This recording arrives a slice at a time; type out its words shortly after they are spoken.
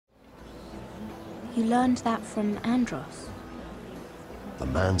You learned that from Andros? The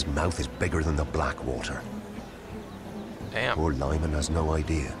man's mouth is bigger than the Blackwater. Damn. Poor Lyman has no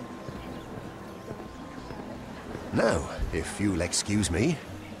idea. Now, if you'll excuse me,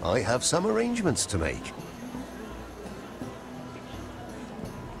 I have some arrangements to make.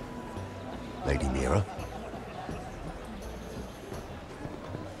 Lady Mira.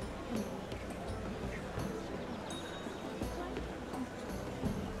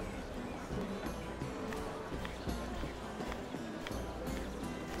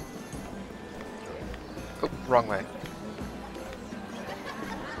 Oh, wrong way.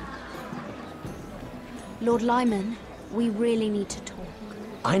 Lord Lyman, we really need to talk.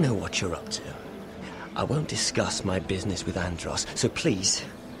 I know what you're up to. I won't discuss my business with Andros, so please,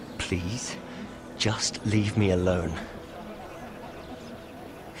 please, just leave me alone.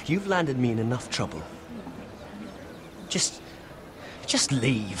 You've landed me in enough trouble. Just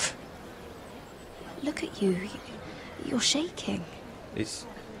leave. Look at you. You're shaking. It's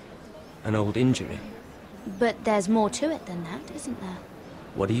an old injury. But there's more to it than that, isn't there?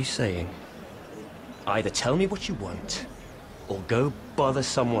 What are you saying? Either tell me what you want, or go bother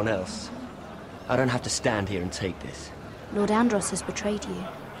someone else. I don't have to stand here and take this. Lord Andros has betrayed you.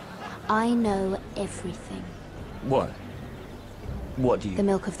 I know everything. What? What do you... The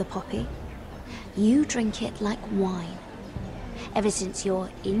milk of the poppy. You drink it like wine. Ever since your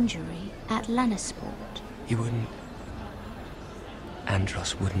injury at Lannisport. He wouldn't...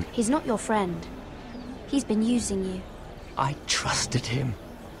 Andros wouldn't... He's not your friend. He's been using you. I trusted him.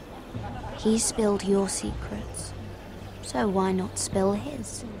 He spilled your secrets. So why not spill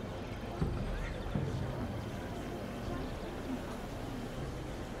his?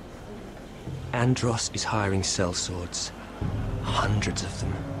 Andros is hiring sellswords. Hundreds of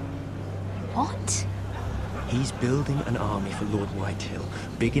them. What? He's building an army for Lord Whitehill,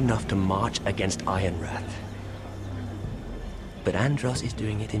 big enough to march against Ironrath. But Andros is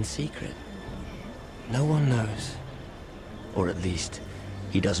doing it in secret. No one knows. Or at least,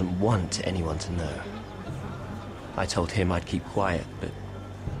 he doesn't want anyone to know. I told him I'd keep quiet, but...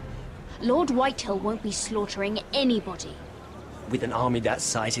 Lord Whitehill won't be slaughtering anybody. With an army that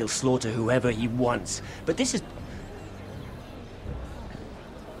size, he'll slaughter whoever he wants. But this is...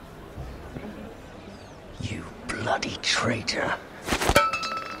 You bloody traitor.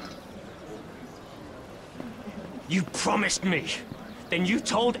 You promised me. Then you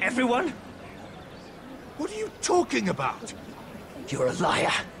told everyone? What are you talking about? You're a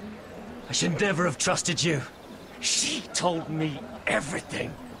liar. I should never have trusted you. She told me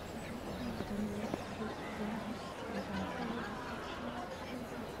everything.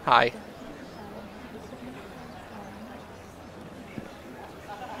 Hi.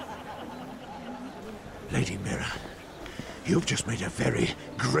 Lady Mira, you've just made a very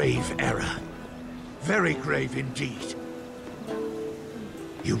grave error. Very grave indeed.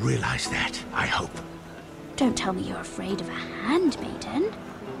 You realize that, I hope. Don't tell me you're afraid of a handmaiden.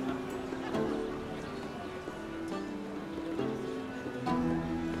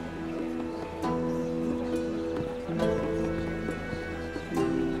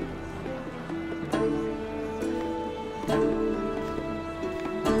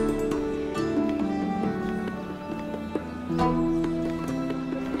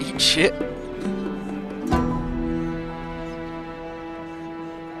 Eat shit.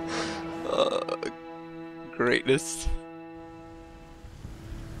 Greatness.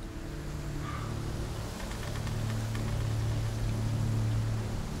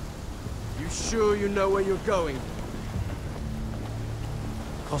 You sure you know where you're going?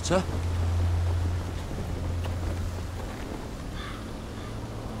 Potter?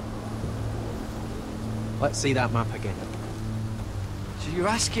 Let's see that map again. So you're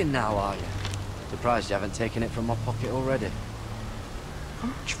asking now, are you? Surprised you haven't taken it from my pocket already. How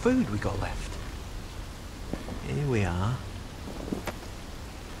much food we got left? Here we are.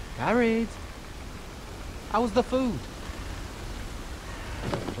 Carried. How was the food?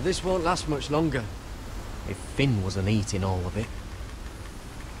 Well, this won't last much longer. If Finn wasn't eating all of it.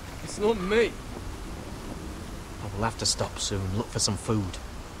 It's not me. I will have to stop soon, look for some food.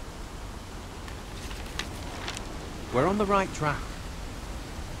 We're on the right track.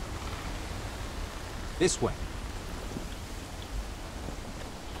 This way.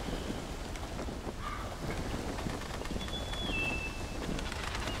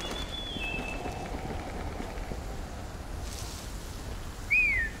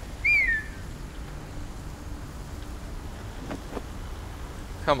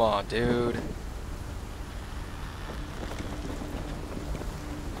 Come on, dude.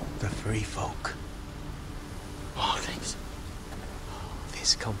 The free folk. Wildlings.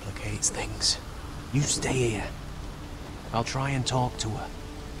 This complicates things. You stay here. I'll try and talk to her.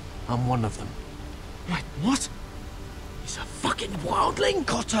 I'm one of them. Wait, what? He's a fucking wildling,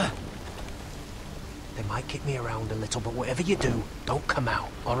 Cotter! They might kick me around a little, but whatever you do, don't come out,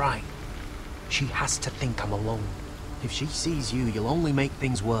 alright? She has to think I'm alone. If she sees you, you'll only make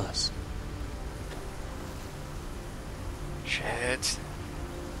things worse. Shit.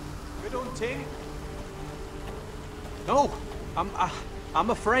 Good hunting. No, I'm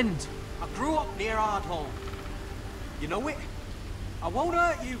a friend. I grew up near Hardhome. You know it? I won't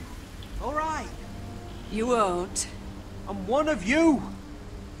hurt you. All right. You won't. I'm one of you.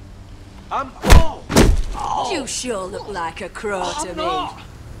 Oh! You sure look like a crow to me. Not.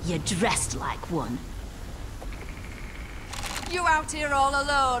 You're dressed like one. You out here all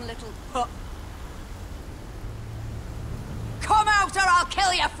alone, little pup. Come out or I'll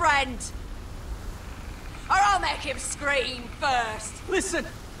kill your friend! Or I'll make him scream first! Listen,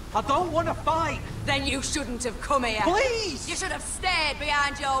 I don't want to fight. Then you shouldn't have come here. Please! You should have stayed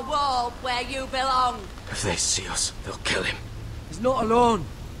behind your wall where you belong. If they see us, they'll kill him. He's not alone.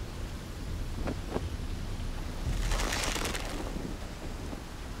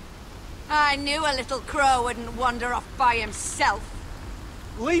 I knew a little crow wouldn't wander off by himself.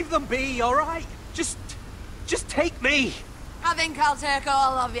 Leave them be, all right? Just take me. I think I'll take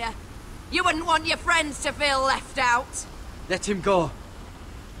all of you. You wouldn't want your friends to feel left out. Let him go.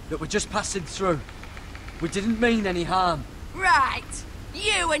 Look, we're just passing through. We didn't mean any harm. Right.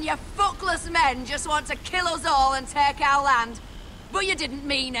 You and your fuckless men just want to kill us all and take our land. But you didn't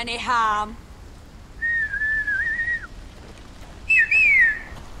mean any harm.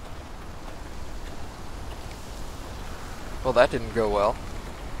 Well, that didn't go well.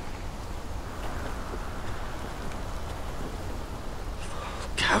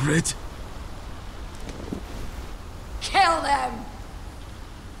 Garrett? Kill them!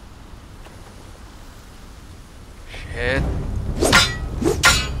 Shit.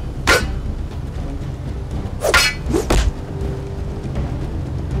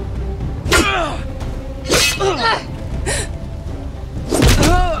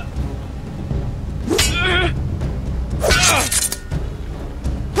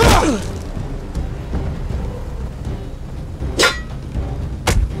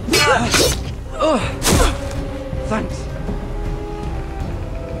 Thanks.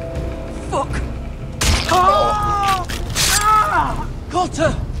 Fuck!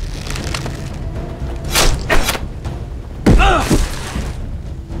 Cotter!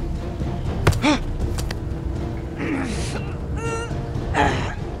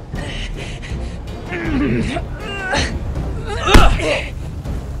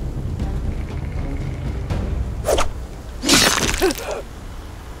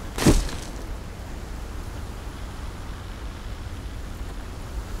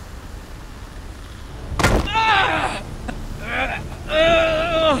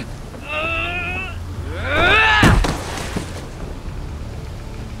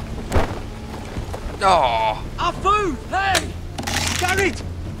 Oh, Our food! Hey! Garrett!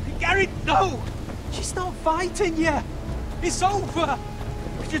 Garrett, no! She's not fighting yet! It's over!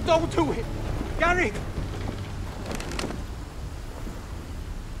 Just don't do it! Garrett!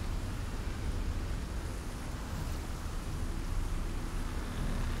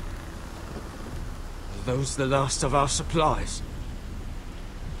 Are those the last of our supplies?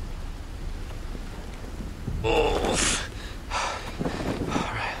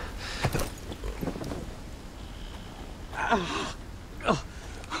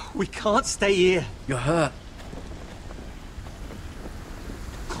 We can't stay here. You're hurt.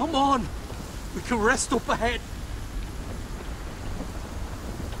 Come on! We can rest up ahead.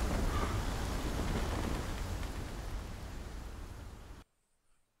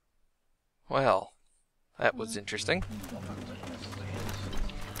 well, that was interesting.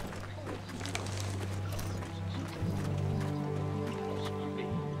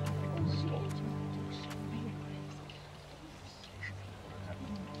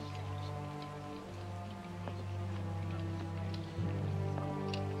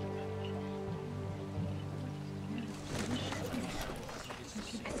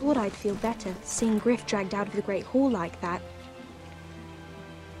 I thought I'd feel better, seeing Griff dragged out of the Great Hall like that.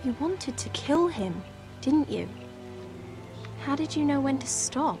 You wanted to kill him, didn't you? How did you know when to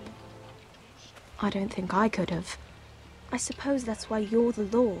stop? I don't think I could have. I suppose that's why you're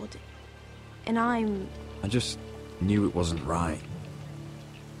the Lord, and I'm... I just knew it wasn't right.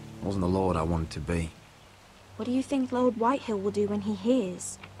 I wasn't the Lord I wanted to be. What do you think Lord Whitehill will do when he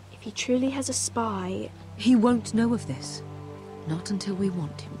hears? If he truly has a spy... He won't know of this. Not until we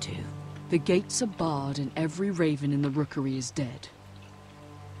want him to. The gates are barred and every raven in the rookery is dead.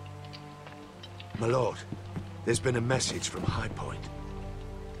 My lord, there's been a message from Highpoint.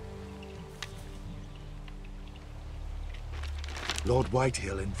 Lord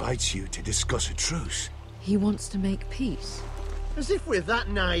Whitehill invites you to discuss a truce. He wants to make peace. As if we're that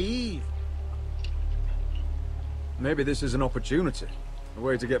naive. Maybe this is an opportunity. A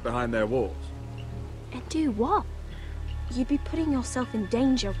way to get behind their walls. And do what? You'd be putting yourself in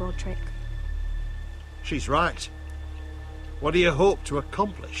danger, Roderick. She's right. What do you hope to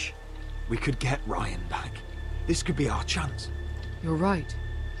accomplish? We could get Ryan back. This could be our chance. You're right.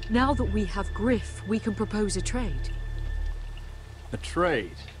 Now that we have Griff, we can propose a trade. A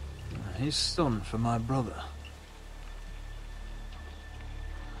trade? His son for my brother.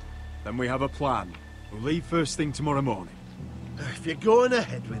 Then we have a plan. We'll leave first thing tomorrow morning. If you're going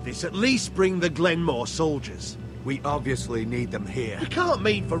ahead with this, at least bring the Glenmore soldiers. We obviously need them here. You can't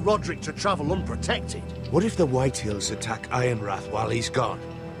mean for Roderick to travel unprotected. What if the Whitehills attack Ironrath while he's gone?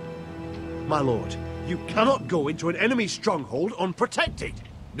 My lord, you cannot go into an enemy stronghold unprotected.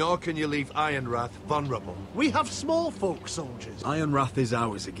 Nor can you leave Ironrath vulnerable. We have small folk soldiers. Ironrath is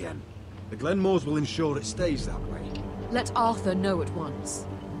ours again. The Glenmores will ensure it stays that way. Let Arthur know at once.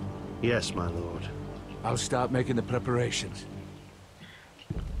 Yes, my lord. I'll start making the preparations.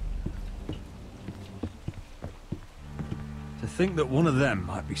 To think that one of them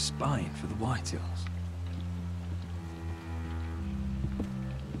might be spying for the Whitehills.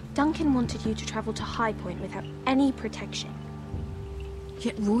 Duncan wanted you to travel to Highpoint without any protection.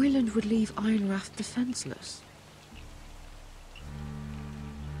 Yet Royland would leave Ironrath defenseless.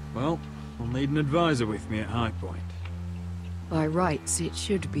 Well, I'll need an advisor with me at Highpoint. By rights, it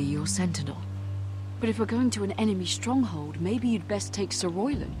should be your sentinel. But if we're going to an enemy stronghold, maybe you'd best take Sir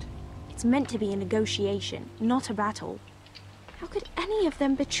Royland. It's meant to be a negotiation, not a battle. How could any of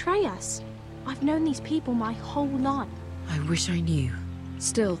them betray us? I've known these people my whole life. I wish I knew.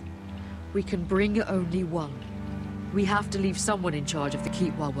 Still, we can bring only one. We have to leave someone in charge of the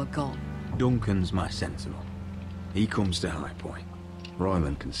keep while we're gone. Duncan's my sentinel. He comes to Highpoint.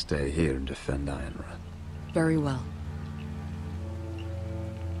 Royland can stay here and defend Ironrath. Very well.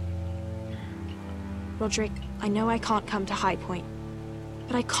 Roderick, I know I can't come to Highpoint,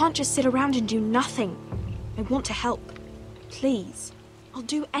 but I can't just sit around and do nothing. I want to help. Please. I'll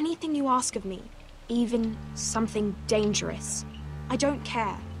do anything you ask of me, even something dangerous. I don't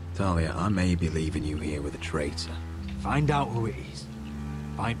care. Talia, I may be leaving you here with a traitor. Find out who it is.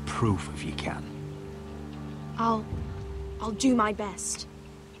 Find proof if you can. I'll do my best.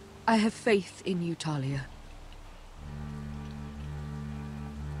 I have faith in you, Talia.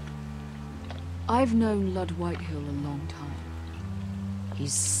 I've known Lud Whitehill a long time.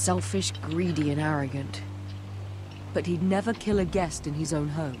 He's selfish, greedy, and arrogant. But he'd never kill a guest in his own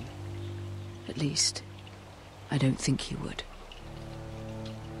home. At least, I don't think he would.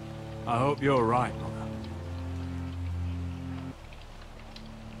 I hope you're right, Mother.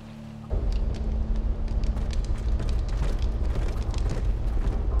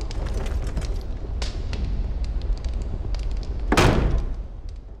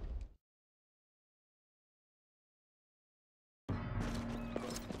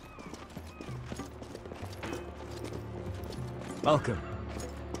 Welcome.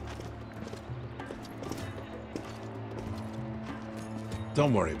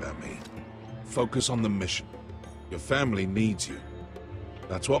 Don't worry about me. Focus on the mission. Your family needs you.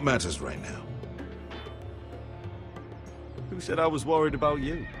 That's what matters right now. Who said I was worried about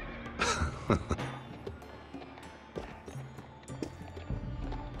you?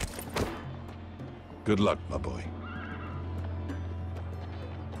 Good luck, my boy.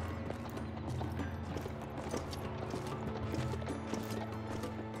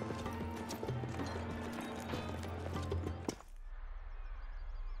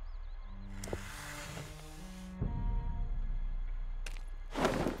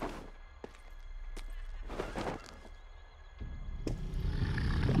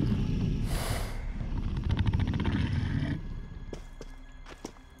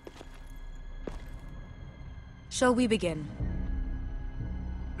 Shall we begin?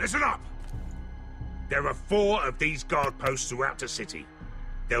 Listen up! There are 4 of these guard posts throughout the city.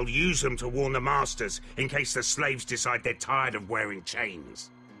 They'll use them to warn the masters in case the slaves decide they're tired of wearing chains.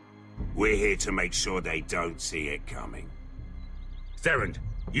 We're here to make sure they don't see it coming. Therend,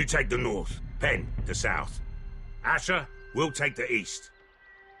 you take the north. Penn, the south. Asher, we'll take the east.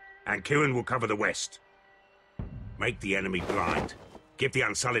 And Kieran will cover the west. Make the enemy blind. Give the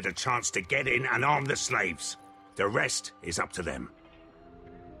Unsullied a chance to get in and arm the slaves. The rest is up to them.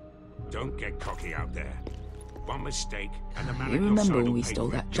 Don't get cocky out there. One mistake and the man You remember when we stole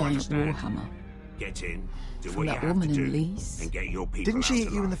that giant warhammer? Get in, do From what you that have woman to in do, Lees? and get your people Didn't she out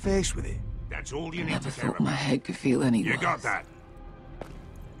hit you in the alive. face with it? That's all you need Never to care thought my about. head could feel any You worse. got that?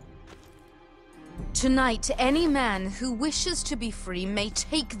 Tonight, any man who wishes to be free may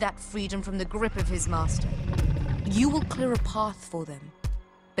take that freedom from the grip of his master. You will clear a path for them,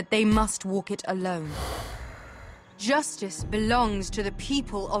 but they must walk it alone. Justice belongs to the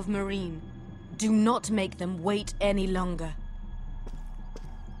people of Meereen. Do not make them wait any longer.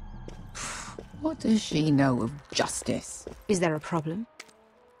 What does she know of justice? Is there a problem?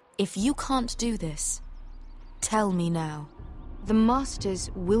 If you can't do this, tell me now. The Masters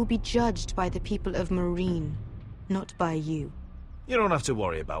will be judged by the people of Meereen, not by you. You don't have to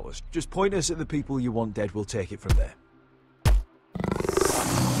worry about us. Just point us at the people you want dead, we'll take it from there.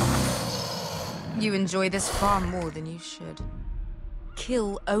 You enjoy this far more than you should.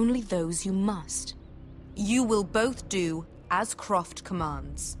 Kill only those you must. You will both do as Croft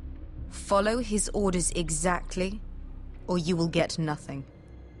commands. Follow his orders exactly, or you will get nothing.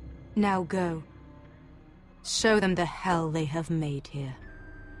 Now go. Show them the hell they have made here.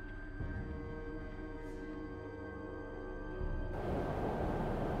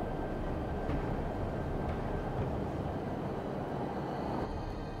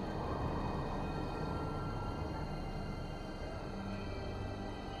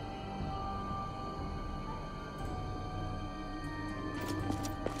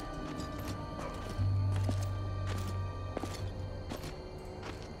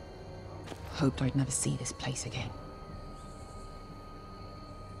 Hoped I'd never see this place again.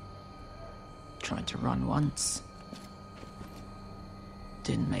 Tried to run once.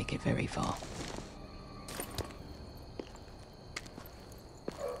 Didn't make it very far.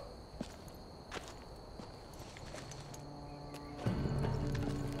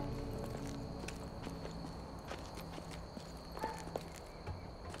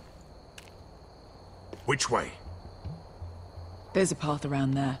 Which way? There's a path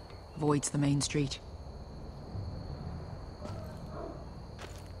around there. Avoids the main street.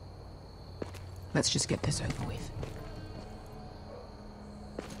 Let's just get this over with.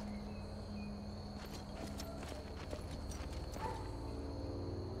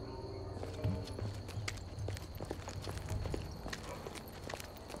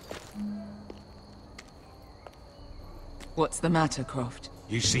 What's the matter, Croft?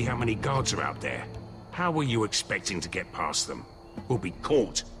 You see how many guards are out there? How were you expecting to get past them? We'll be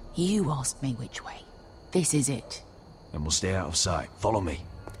caught. You asked me which way. This is it. Then we'll stay out of sight. Follow me.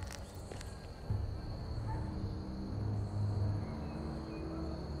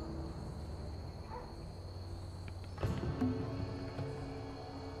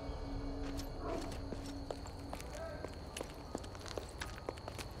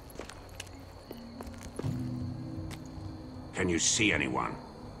 Can you see anyone?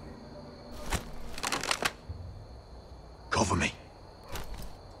 Cover me.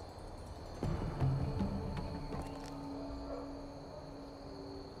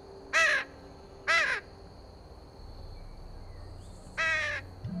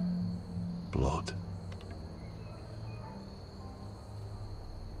 Blood.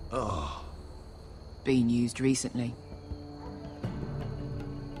 Oh. Been used recently.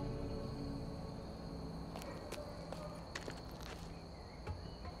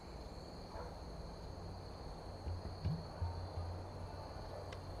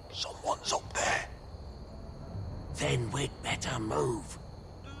 Someone's up there. Then we'd better move.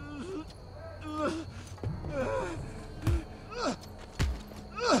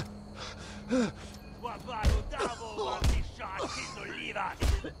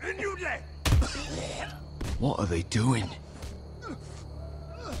 What are they doing?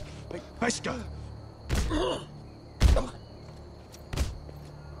 Pesca!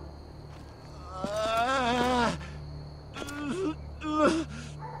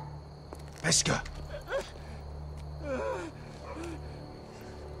 Pesca!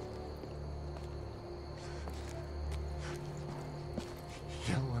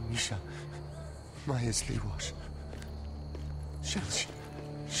 Yelwa Misha, Maya's Liwash.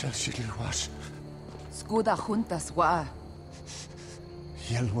 Shelshi Liwash. Skuda juntas wa.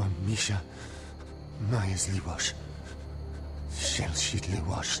 Yelwa Misha, Maya's Liwash. Shelshi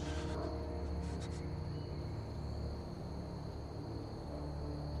Liwash.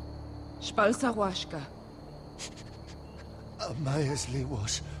 Spalsa washka. Maya's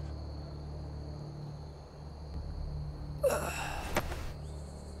Liwash.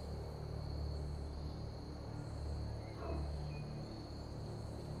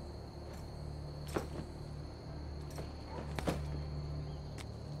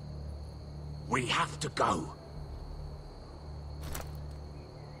 We have to go.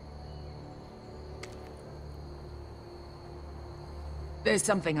 There's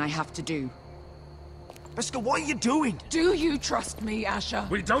something I have to do. Beskar, what are you doing? Do you trust me, Asher?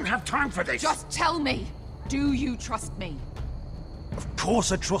 We don't have time for this! Just tell me. Do you trust me? Of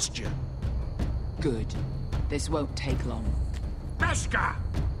course I trust you. Good. This won't take long. Beskar!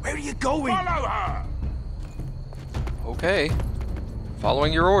 Where are you going? Follow her! Okay.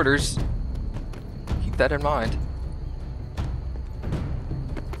 Following your orders. Keep that in mind.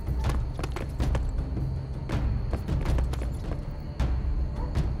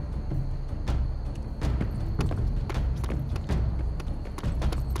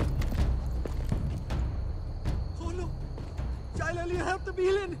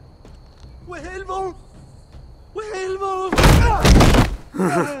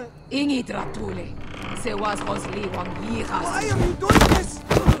 Ingi Dratuli. Se was Rosli Wangiras. Why are you doing this?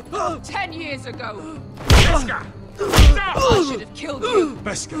 10 years ago. Beskar! Stop! I should have killed you.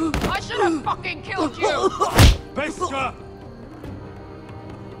 Beskar! I should have fucking killed you. Beskar!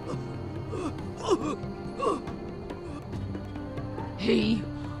 He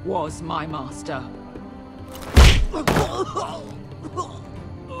was my master.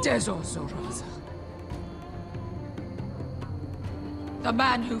 Dezor Zoraza. The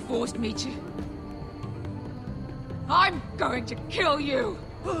man who forced me to... I'm going to kill you!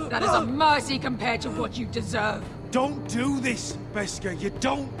 That is a mercy compared to what you deserve. Don't do this, Beskar. You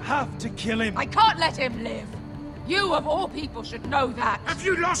don't have to kill him. I can't let him live. You, of all people, should know that. Have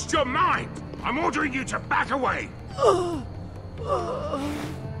you lost your mind? I'm ordering you to back away!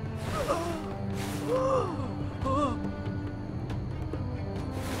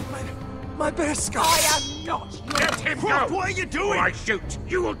 My Beskar! I am not your... Let him go! What are you doing? Or I shoot!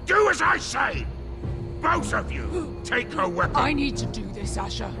 You will do as I say! Both of you, take her weapon. I need to do this,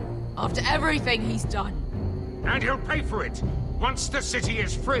 Asher. After everything he's done. And he'll pay for it. Once the city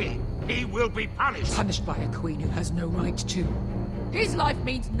is free, he will be punished. Punished by a queen who has no right to. His life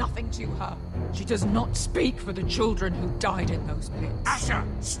means nothing to her. She does not speak for the children who died in those pits. Asher,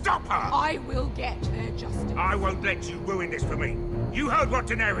 stop her! I will get their justice. I won't let you ruin this for me. You heard what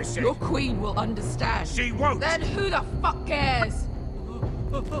Daenerys said. Your queen will understand. She won't. Then who the fuck cares?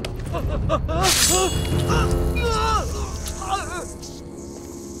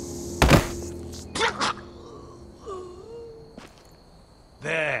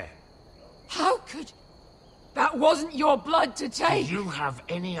 There. How could... That wasn't your blood to take. Do you have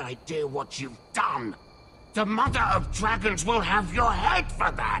any idea what you've done? The Mother of Dragons will have your head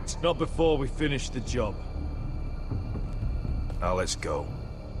for that! Not before we finish the job. Now let's go.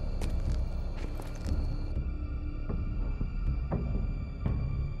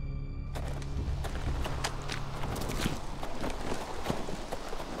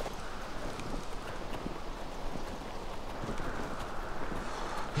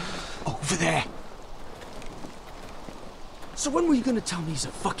 Over there. So when were you gonna tell me he's a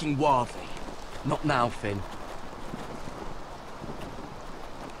fucking wildling? Not now, Finn.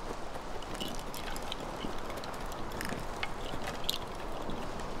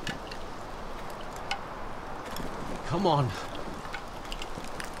 Come on.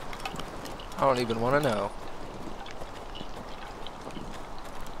 I don't even want to know.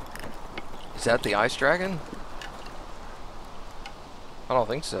 Is that the ice dragon? I don't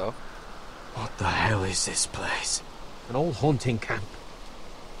think so. What the hell is this place? An old hunting camp.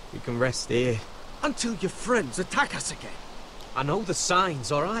 We can rest here. Until your friends attack us again. I know the signs,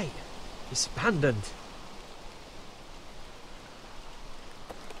 alright? It's abandoned.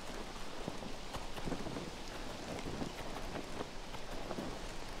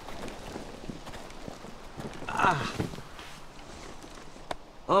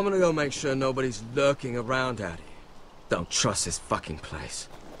 I'm gonna go make sure nobody's lurking around out here. Don't trust this fucking place.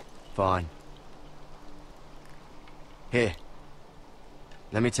 Fine. Here.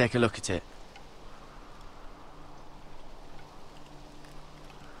 Let me take a look at it.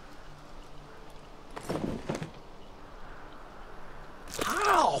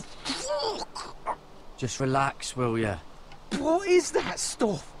 Ow! Fuck! Just relax, will ya? What is that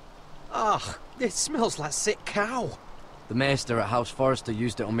stuff? Ugh, it smells like sick cow. The maester at House Forrester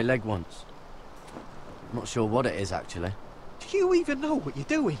used it on my leg once. I'm not sure what it is, actually. Do you even know what you're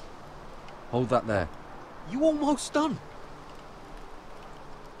doing? Hold that there. You almost done.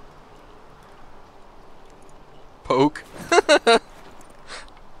 Poke.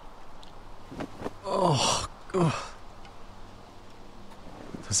 Oh, God.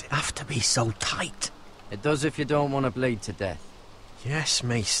 Does it have to be so tight? It does if you don't want to bleed to death. Yes,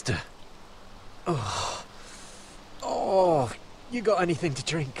 Maester. Oh, you got anything to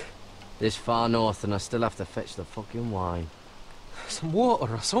drink? This far north and I still have to fetch the fucking wine. Some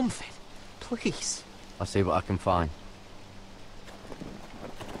water or something, please. I'll see what I can find.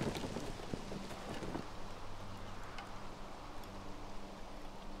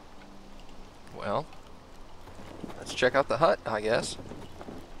 check out the hut, I guess.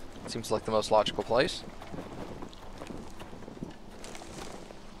 Seems like the most logical place.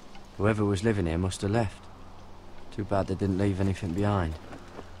 Whoever was living here must have left. Too bad they didn't leave anything behind.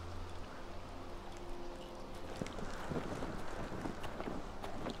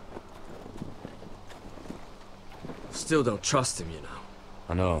 Still don't trust him, you know.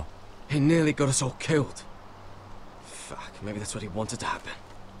 I know. He nearly got us all killed. Fuck, maybe that's what he wanted to happen.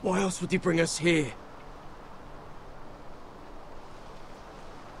 Why else would he bring us here?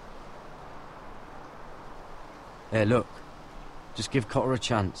 Hey, look. Just give Cotter a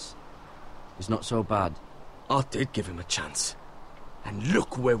chance. He's not so bad. I did give him a chance. And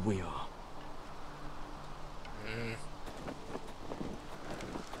look where we are.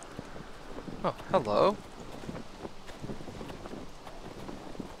 Oh, hello.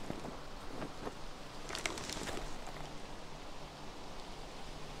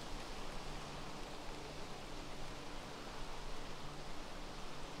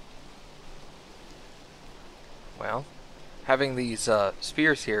 Well, having these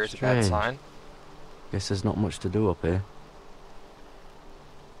spheres here is a bad Strange. sign. Guess there's not much to do up here.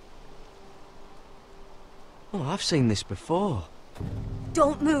 Oh, I've seen this before.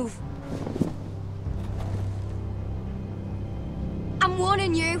 Don't move. I'm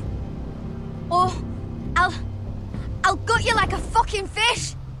warning you. Or I'll gut you like a fucking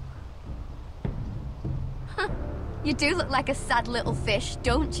fish. You do look like a sad little fish,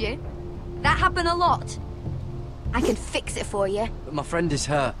 don't you? That happen a lot. I can fix it for you. But my friend is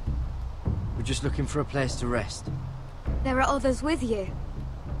hurt. We're just looking for a place to rest. There are others with you.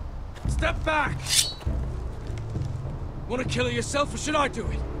 Step back! Want to kill her yourself, or should I do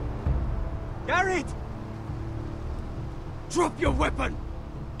it? Garrett! Drop your weapon!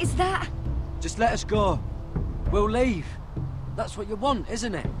 Is that... Just let us go. We'll leave. That's what you want,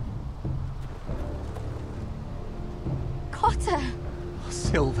 isn't it? Cotter?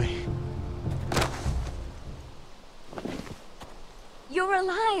 Sylvie. You're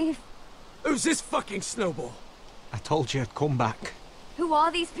alive. Who's this fucking snowball? I told you I'd come back. Who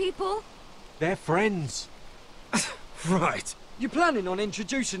are these people? They're friends. Right. You planning on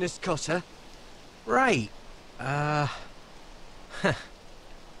introducing us, Cotter? Right.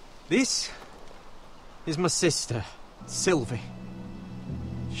 This is my sister, Sylvie.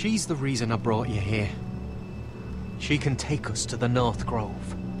 She's the reason I brought you here. She can take us to the North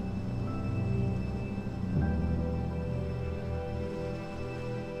Grove.